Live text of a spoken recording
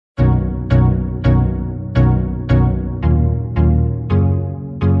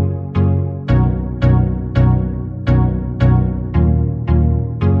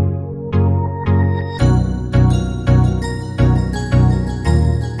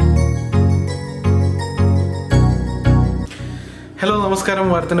നമസ്കാരം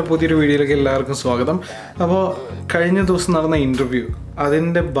വാർത്തൻ്റെ പുതിയൊരു വീഡിയോയിലേക്ക് എല്ലാവർക്കും സ്വാഗതം. അപ്പോൾ കഴിഞ്ഞ ദിവസം നടന്ന ഇൻ്റർവ്യൂ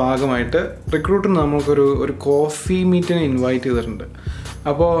അതിൻ്റെ ഭാഗമായിട്ട് റിക്രൂട്ടർ നമുക്കൊരു കോഫി മീറ്റിന് ഇൻവൈറ്റ് ചെയ്തിട്ടുണ്ട്.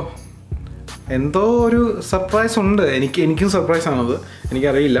 അപ്പോൾ എന്തോ ഒരു സർപ്രൈസ് ഉണ്ട്. എനിക്കും സർപ്രൈസാണത്,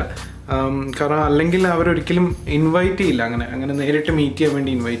 എനിക്കറിയില്ല. കാരണം അല്ലെങ്കിൽ അവരൊരിക്കലും ഇൻവൈറ്റ് ചെയ്യില്ല, അങ്ങനെ നേരിട്ട് മീറ്റ് ചെയ്യാൻ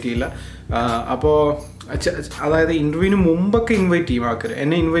വേണ്ടി ഇൻവൈറ്റ് ചെയ്യില്ല. അപ്പോൾ അതായത് ഇൻ്റർവ്യൂവിന് മുമ്പൊക്കെ ഇൻവൈറ്റ് ചെയ്യും ആൾക്കാർ.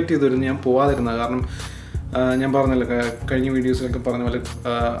 എന്നെ ഇൻവൈറ്റ് ചെയ്തിരുന്നു, ഞാൻ പോവാതിരുന്നത്. കാരണം ഞാൻ പറഞ്ഞല്ലോ, കഴിഞ്ഞ വീഡിയോസിലൊക്കെ പറഞ്ഞ പോലെ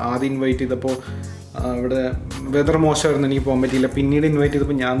ആദ്യം ഇൻവൈറ്റ് ചെയ്തപ്പോൾ ഇവിടെ വെതർ മോശമായിരുന്നു, എനിക്ക് പോകാൻ പറ്റിയില്ല. പിന്നീട് ഇൻവൈറ്റ്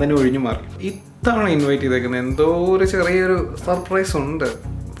ചെയ്തപ്പോൾ ഞാൻ തന്നെ ഒഴിഞ്ഞു മാറി. ഇത്തവണ ഇൻവൈറ്റ് ചെയ്തേക്കുന്നത് എന്തോ ഒരു ചെറിയൊരു സർപ്രൈസ് ഉണ്ട്.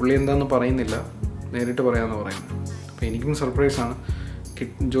 പുള്ളി എന്താണെന്ന് പറയുന്നില്ല, നേരിട്ട് പറയാമെന്ന് പറയുന്നത്. അപ്പോൾ എനിക്കും സർപ്രൈസാണ്.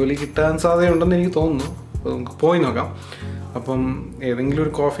 ജോലി കിട്ടാൻ സാധ്യതയുണ്ടെന്ന് എനിക്ക് തോന്നുന്നു. അപ്പോൾ നമുക്ക് പോയി നോക്കാം. അപ്പം ഏതെങ്കിലും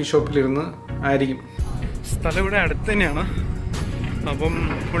ഒരു കോഫി ഷോപ്പിലിരുന്ന് ആയിരിക്കും. സ്ഥലം ഇവിടെ അടുത്ത് തന്നെയാണ്. അപ്പം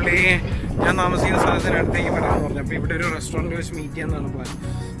പുള്ളി ഞാൻ താമസിക്കുന്ന സ്ഥലത്തിന് അടുത്തേക്ക് വരാമെന്ന് പറഞ്ഞു. അപ്പോൾ ഇവിടെ ഒരു റെസ്റ്റോറൻറ്റ് വെച്ച് മീറ്റ് ചെയ്യാമെന്നാണ് പ്ലാൻ.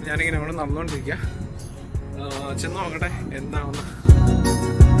 ഞാനിങ്ങനെ അവിടെ നടന്നുകൊണ്ടിരിക്കുക. ചെന്ന് നോക്കട്ടെ എന്താണെന്ന്.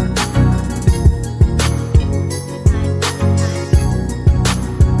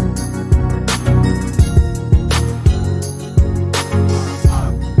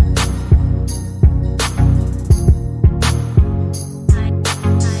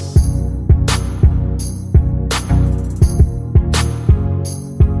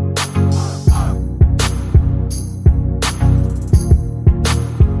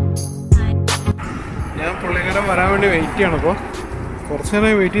 പുള്ളിക്കാരൻ വരാൻ വേണ്ടി വെയിറ്റ് ചെയ്യണം. അപ്പോൾ കുറച്ച്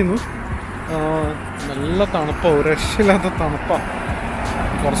നേരം വെയിറ്റ് ചെയ്യുന്നു. നല്ല തണുപ്പാണ്, ഒരു രക്ഷയില്ലാത്ത തണുപ്പാണ്.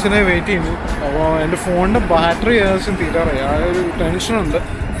 കുറച്ച് നേരം വെയിറ്റ് ചെയ്യുന്നു. അപ്പോൾ എൻ്റെ ഫോണിൻ്റെ ബാറ്ററി ഏകദേശം തീരാറായി. ആ ഒരു ടെൻഷനുണ്ട്,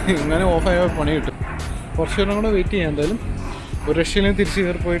 ഇങ്ങനെ ഓഫായ പണി കിട്ടും. കുറച്ച് നേരം കൂടെ വെയിറ്റ് ചെയ്യാം. എന്തായാലും ഒരു രക്ഷയിലും തിരിച്ച്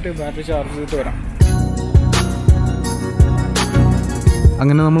കയറി പോയിട്ട് ബാറ്ററി ചാർജ് ചെയ്തിട്ട് വരാം.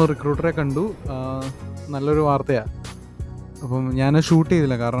 അങ്ങനെ നമ്മൾ റിക്രൂട്ടറെ കണ്ടു. നല്ലൊരു വാർത്തയാണ്. അപ്പം ഞാൻ ഷൂട്ട്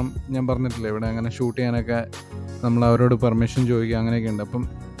ചെയ്തില്ല, കാരണം ഞാൻ പറഞ്ഞിട്ടില്ല ഇവിടെ അങ്ങനെ ഷൂട്ട് ചെയ്യാനൊക്കെ നമ്മൾ അവരോട് പെർമിഷൻ ചോദിക്കുക അങ്ങനെയൊക്കെ ഉണ്ട്. അപ്പം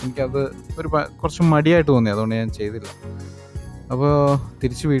എനിക്കത് കുറച്ച് മടിയായിട്ട് തോന്നി, അതുകൊണ്ട് ഞാൻ ചെയ്തില്ല. അപ്പോൾ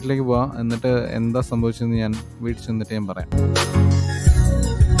തിരിച്ച് വീട്ടിലേക്ക് പോവാം. എന്നിട്ട് എന്താ സംഭവിച്ചതെന്ന് ഞാൻ വീട്ടിൽ ചെന്നിട്ട് ഞാൻ പറയാം.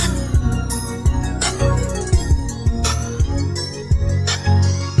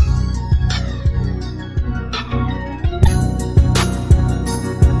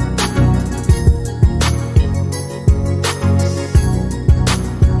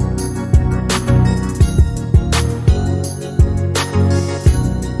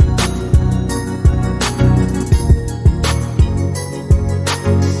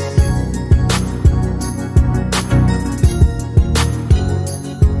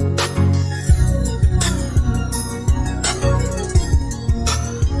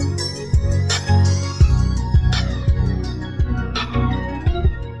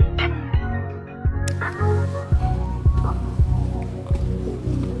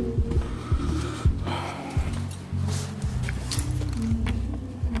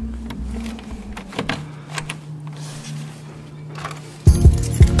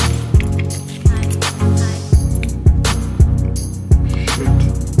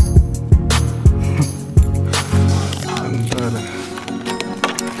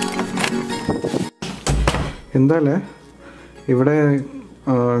 എന്തായാലേ ഇവിടെ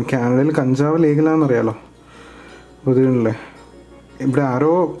കാനഡയിൽ കഞ്ചാവ് ലീഗലാണെന്നറിയാലോ. അപ്പോൾ ഇതില്ലേ ഇവിടെ ആരോ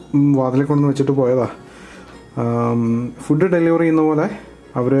വാതിലെ കൊണ്ടു വെച്ചിട്ട് പോയതാ. ഫുഡ് ഡെലിവറി ചെയ്യുന്ന പോലെ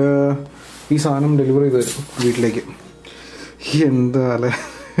അവർ ഈ സാധനം ഡെലിവറി ചെയ്ത് തരും വീട്ടിലേക്ക്. എന്താ അല്ലേ,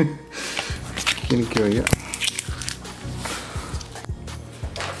 എനിക്ക് വയ്യ.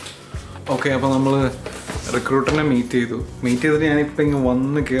 ഓക്കെ, അപ്പോൾ നമ്മൾ റിക്രൂട്ടറിനെ മീറ്റ് ചെയ്തിട്ട് ഞാനിപ്പോൾ ഇങ്ങനെ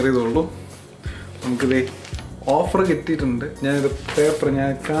വന്ന് കയറിയതുള്ളൂ. നമുക്കിത് ഓഫർ കിട്ടിയിട്ടുണ്ട്. ഞാനിത് പേപ്പർ ഞാൻ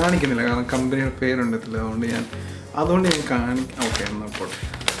കാണിക്കുന്നില്ല, കാരണം കമ്പനിയുടെ പേരുണ്ടത്തില്ല. അതുകൊണ്ട് ഞാൻ ഓക്കെ എന്നാൽ പോട്ടെ.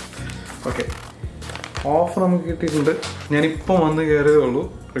 ഓക്കെ, ഓഫർ നമുക്ക് കിട്ടിയിട്ടുണ്ട്. ഞാനിപ്പോൾ വന്ന് കയറിയതുള്ളൂ.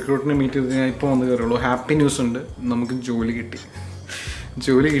 റിക്രൂട്ടറിനെ മീറ്റ് ചെയ്ത് ഞാൻ ഇപ്പോൾ വന്ന് കയറിയുള്ളൂ. ഹാപ്പി ന്യൂസ് ഉണ്ട്, നമുക്ക് ജോലി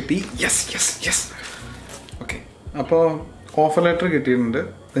കിട്ടി. യെസ്. ഓക്കെ, അപ്പോൾ ഓഫർ ലെറ്റർ കിട്ടിയിട്ടുണ്ട്.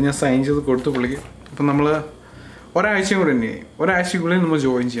 അത് ഞാൻ സൈൻ ചെയ്ത് കൊടുത്തു പുള്ളിക്ക്. അപ്പം നമ്മൾ ഒരാഴ്ചക്കുള്ളിൽ നമ്മൾ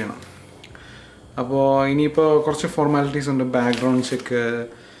ജോയിൻ ചെയ്യണം. അപ്പോൾ ഇനിയിപ്പോൾ കുറച്ച് ഫോർമാലിറ്റീസ് ഉണ്ട്. ബാക്ക്ഗ്രൗണ്ട് ചെക്ക്,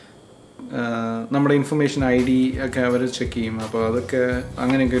 നമ്മുടെ ഇൻഫർമേഷൻ ID ഒക്കെ അവർ ചെക്ക് ചെയ്യും. അപ്പോൾ അതൊക്കെ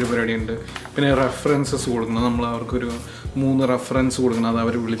അങ്ങനെയൊക്കെ ഒരു പരിപാടിയുണ്ട്. പിന്നെ റെഫറൻസസ് കൊടുക്കണം. നമ്മൾ അവർക്കൊരു 3 റെഫറൻസ് കൊടുക്കണം. അത്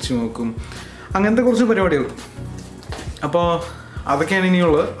അവർ വിളിച്ച് നോക്കും. അങ്ങനത്തെ കുറച്ച് പരിപാടികൾ. അപ്പോൾ അതൊക്കെയാണ്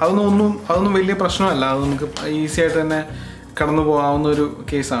ഇനിയുള്ളത്. അതൊന്നും വലിയ പ്രശ്നമല്ല. അത് നമുക്ക് ഈസി ആയിട്ട് തന്നെ കടന്നു പോകാവുന്ന ഒരു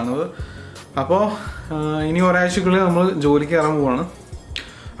കേസാണത്. അപ്പോൾ ഇനി ഒരാഴ്ചക്കുള്ളിൽ നമ്മൾ ജോലിക്ക് കയറാൻ പോവാണ്.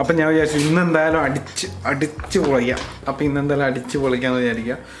 അപ്പം ഞാൻ വിചാരിച്ചു ഇന്നെന്തായാലും അടിച്ച് പൊളിക്കാം. അപ്പം ഇന്നെന്തായാലും അടിച്ച് പൊളിക്കാമെന്ന്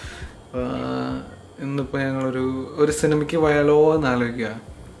വിചാരിക്കുക. ഇന്നിപ്പോൾ ഞങ്ങളൊരു സിനിമയ്ക്ക് പോയാലോ എന്ന് ആലോചിക്കുക.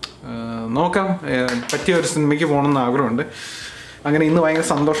 നോക്കാം, പറ്റിയ ഒരു സിനിമയ്ക്ക് പോകണമെന്ന് ആഗ്രഹമുണ്ട്. അങ്ങനെ ഇന്ന് ഭയങ്കര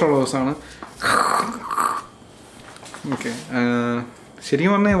സന്തോഷമുള്ള ദിവസമാണ്. ഓക്കെ,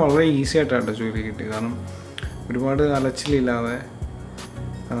 ശരിക്കും പറഞ്ഞാൽ വളരെ ഈസി ആയിട്ടാണ് ജോലി കിട്ടിയത്. കാരണം ഒരുപാട് അലച്ചിലില്ലാതെ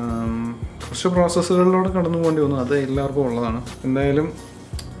കുറച്ച് പ്രോസസ്സുകളിലൂടെ കടന്നു പോകേണ്ടി വന്നു. അത് എല്ലാവർക്കും ഉള്ളതാണ്. എന്തായാലും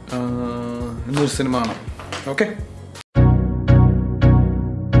ഇന്നൊരു സിനിമ ആണ്. ഓക്കെ,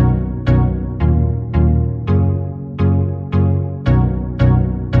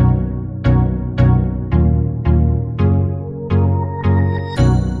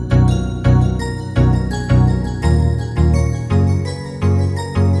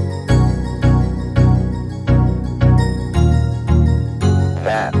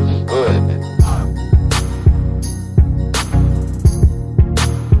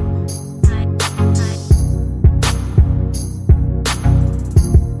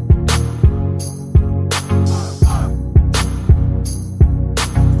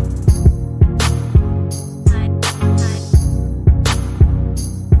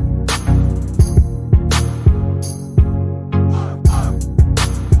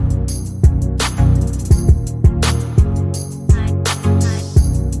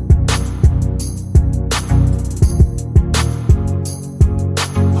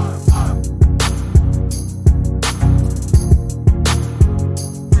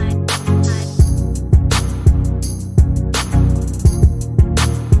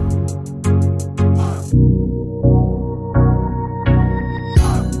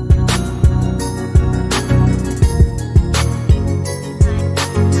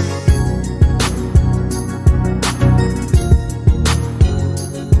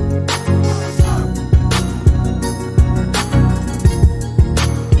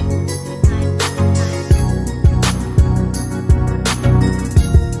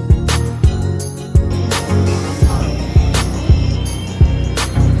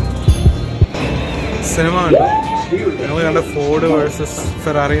 സിനിമ കണ്ടു. ഞങ്ങൾ കണ്ട ഫോർഡ് വേഴ്സസ്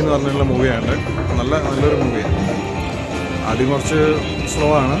ഫെറാറി എന്ന് പറഞ്ഞിട്ടുള്ള മൂവിയാണ്. നല്ലൊരു മൂവിയാണ്. ആദ്യം കുറച്ച് സ്ലോ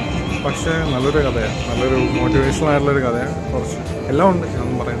ആണ്, പക്ഷേ നല്ലൊരു കഥയാണ്. നല്ലൊരു മോട്ടിവേഷണൽ ആയിട്ടുള്ളൊരു കഥയാണ്. കുറച്ച് എല്ലാം ഉണ്ട്,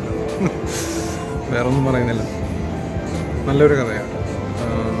 ഞാനൊന്നും പറയുന്നില്ല, വേറെ ഒന്നും പറയുന്നില്ല. നല്ലൊരു കഥയാണ്.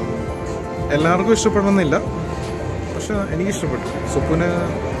 എല്ലാവർക്കും ഇഷ്ടപ്പെടണമെന്നില്ല, പക്ഷെ എനിക്കിഷ്ടപ്പെട്ടു. സുപ്പുന്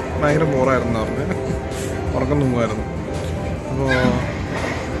ഭയങ്കര ബോറായിരുന്നു പറഞ്ഞ് ഉറക്കം തൂങ്ങുമായിരുന്നു. അപ്പോൾ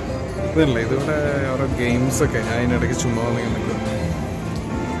ഇതല്ല, ഇതിവിടെ ഓരോ ഗെയിംസൊക്കെ ഞാൻ അതിനിടയ്ക്ക് ചുമ്മാ വന്നിങ്ങനെ നിൽക്കും.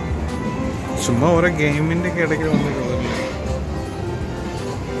 ചുമ്മാ ഓരോ ഗെയിമിൻ്റെ ഒക്കെ ഇടയ്ക്ക് വന്ന് കയറില്ല.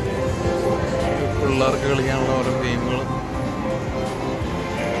 പിള്ളേർക്ക് കളിക്കാനുള്ള ഓരോ ഗെയിമുകൾ.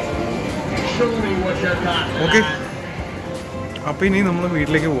 ഓക്കെ, അപ്പോൾ ഇനി നമ്മൾ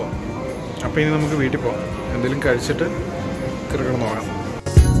വീട്ടിലേക്ക് പോവാം. അപ്പോൾ ഇനി നമുക്ക് വീട്ടിൽ പോവാം, എന്തെങ്കിലും കഴിച്ചിട്ട് കിടക്കണം നോക്കാം.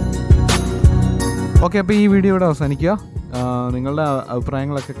 ഓക്കെ, അപ്പോൾ ഈ വീഡിയോ ഇവിടെ അവസാനിക്കുക. നിങ്ങളുടെ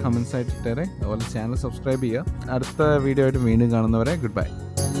അഭിപ്രായങ്ങളൊക്കെ കമൻസ് ആയിട്ട് ഇട്ടേരെ. അതുപോലെ ചാനൽ സബ്സ്ക്രൈബ് ചെയ്യുക. അടുത്ത വീഡിയോ ആയിട്ട് വീണ്ടും കാണുന്നവരെ ഗുഡ് ബൈ.